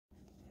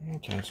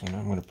Okay, so now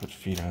I'm going to put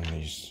feet on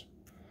these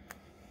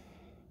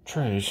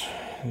trays,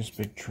 these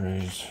big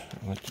trays.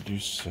 I like to do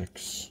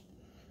 6.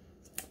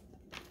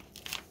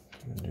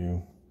 I'm going to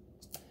do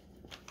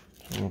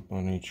 2 up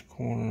on each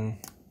corner.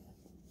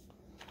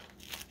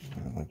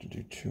 I like to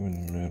do 2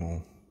 in the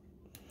middle.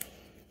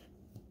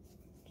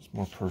 It's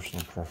more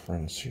personal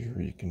preference here.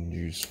 You can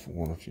use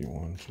 4 if you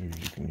want to.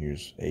 You can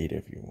use 8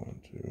 if you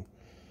want to.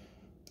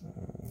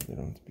 They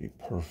don't have to be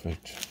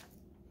perfect.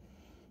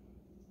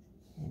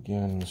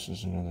 Again, this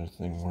is another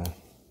thing where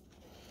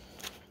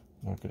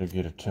I'm not going to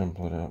get a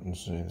template out and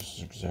say this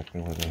is exactly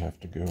where they have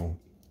to go.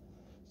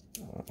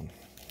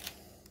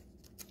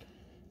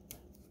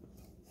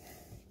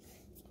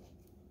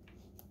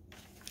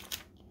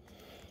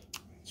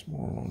 It's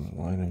more along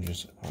the line of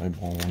just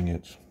eyeballing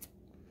it.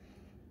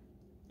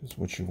 Because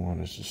what you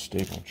want is a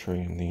stable tray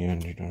in the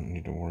end. You don't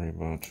need to worry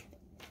about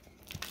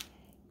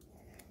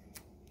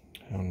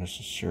how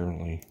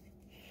necessarily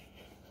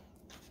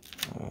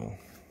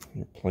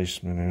your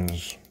placement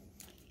is.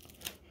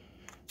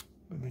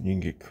 I mean, you can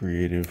get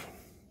creative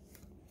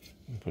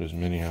and put as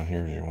many out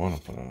here as you want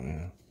to put on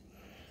here.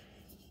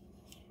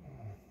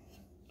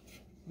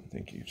 I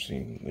think you've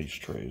seen these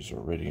trays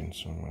already in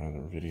some of my other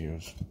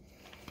videos.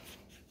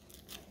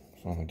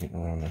 Finally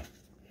getting around to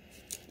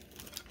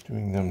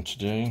doing them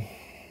today.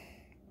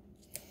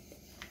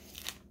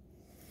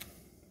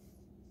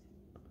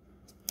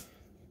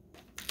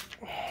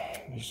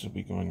 These will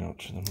be going out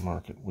to the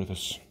market with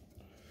us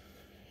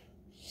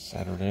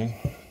Saturday.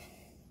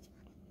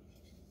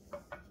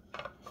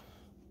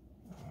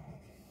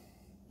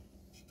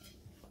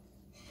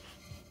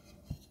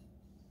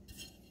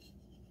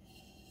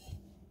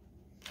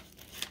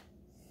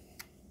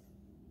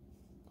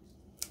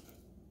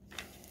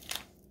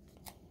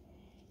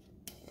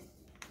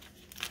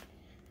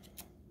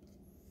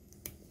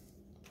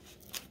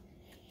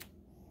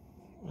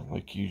 I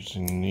like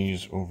using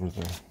these over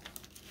the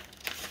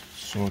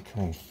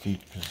silicone feet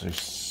because they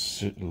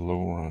sit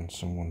lower on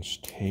someone's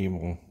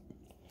table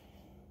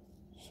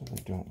so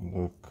they don't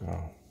look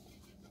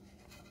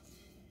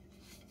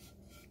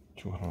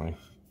too high.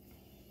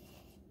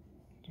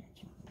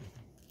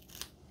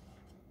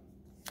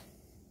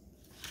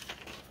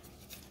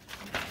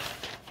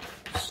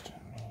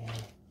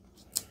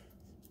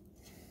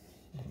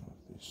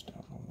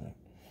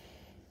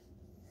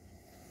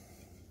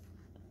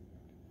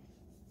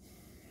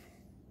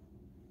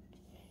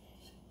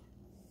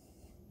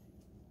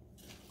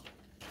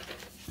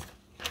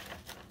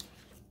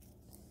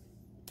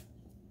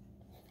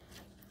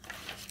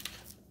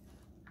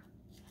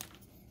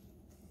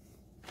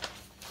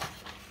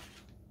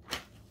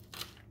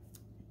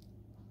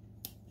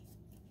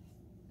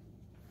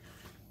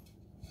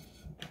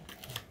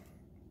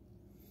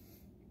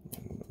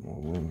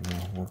 Room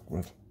to work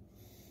with.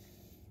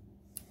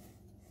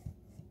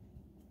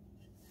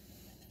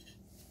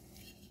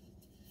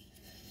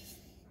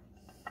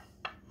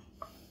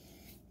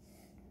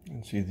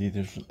 And see,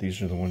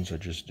 these are the ones I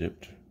just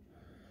dipped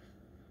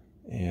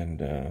and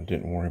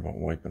didn't worry about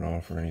wiping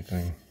off or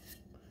anything.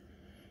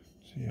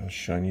 See how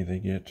shiny they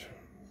get?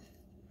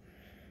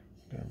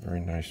 Got a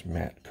very nice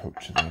matte coat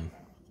to them.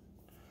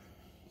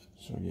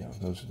 So yeah,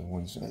 those are the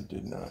ones that I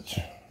did not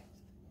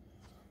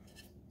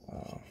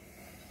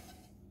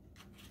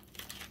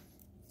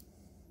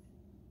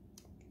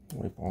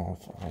wipe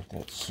off. I like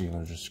that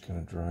sealer just kind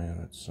of dry on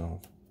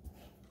itself.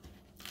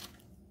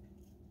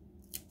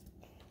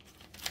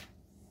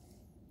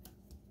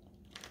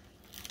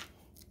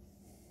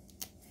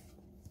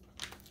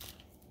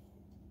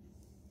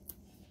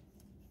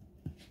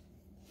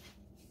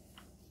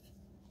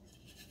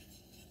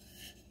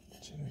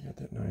 See, they got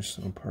that nice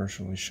little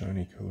partially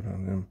shiny coat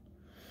on them.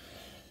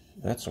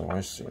 That's how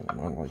I see them.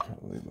 I like how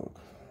they look.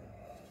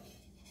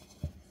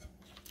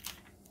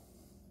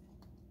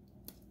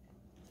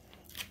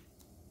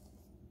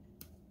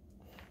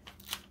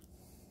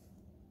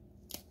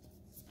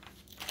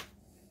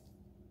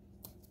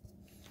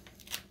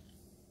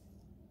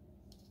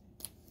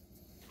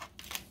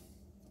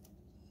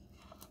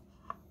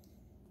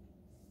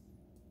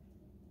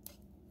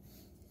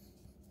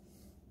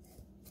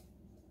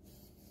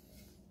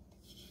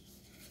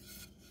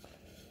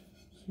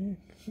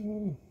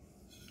 See,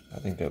 I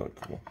think that look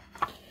cool.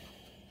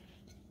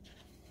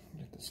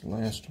 Get this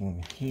last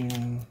one here,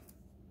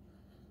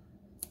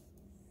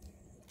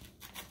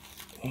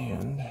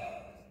 and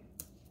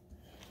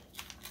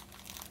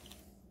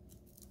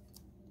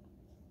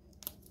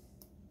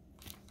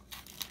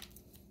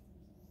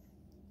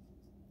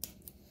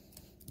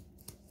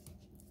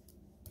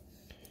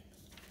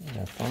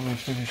I finally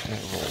finished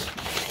that roll.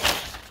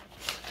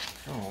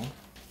 So,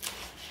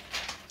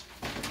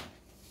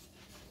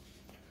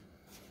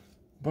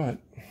 but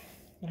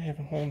I have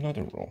a whole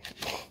nother roll.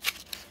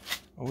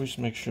 Always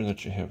make sure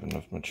that you have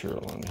enough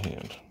material on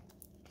hand.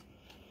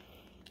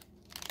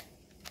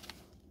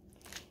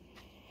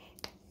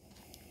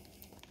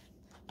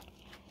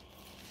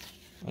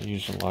 I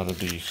use a lot of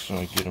these, so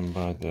I get them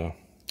by the, I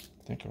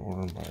think I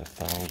order them by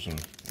 1,000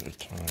 at a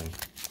time.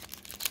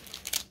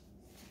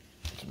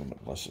 It's little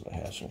bit less of a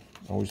hassle.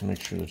 Always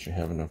make sure that you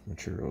have enough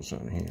materials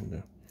on hand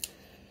to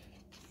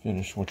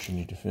finish what you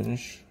need to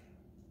finish.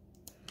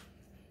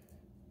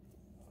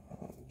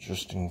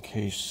 Just in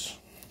case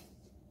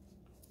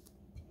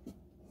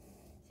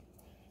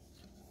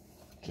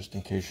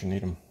you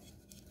need them.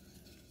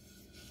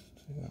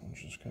 See, that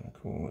one's just kind of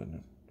cool, isn't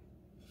it?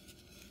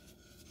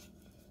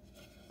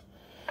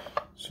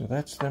 So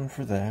that's them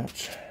for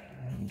that.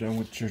 I'm done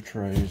with your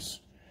trays.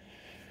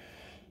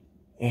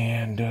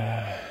 And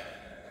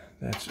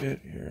that's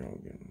it. Here, I'll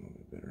get them a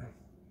little bit better.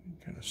 You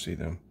can kind of see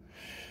them.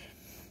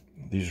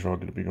 These are all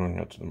going to be going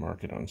out to the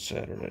market on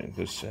Saturday,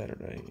 this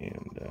Saturday,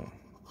 and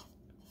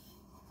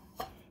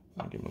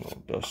I'll give them a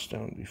little dust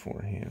down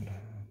beforehand.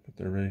 But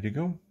they're ready to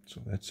go.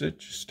 So that's it.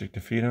 Just stick the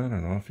feet on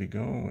and off you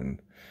go.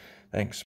 And thanks.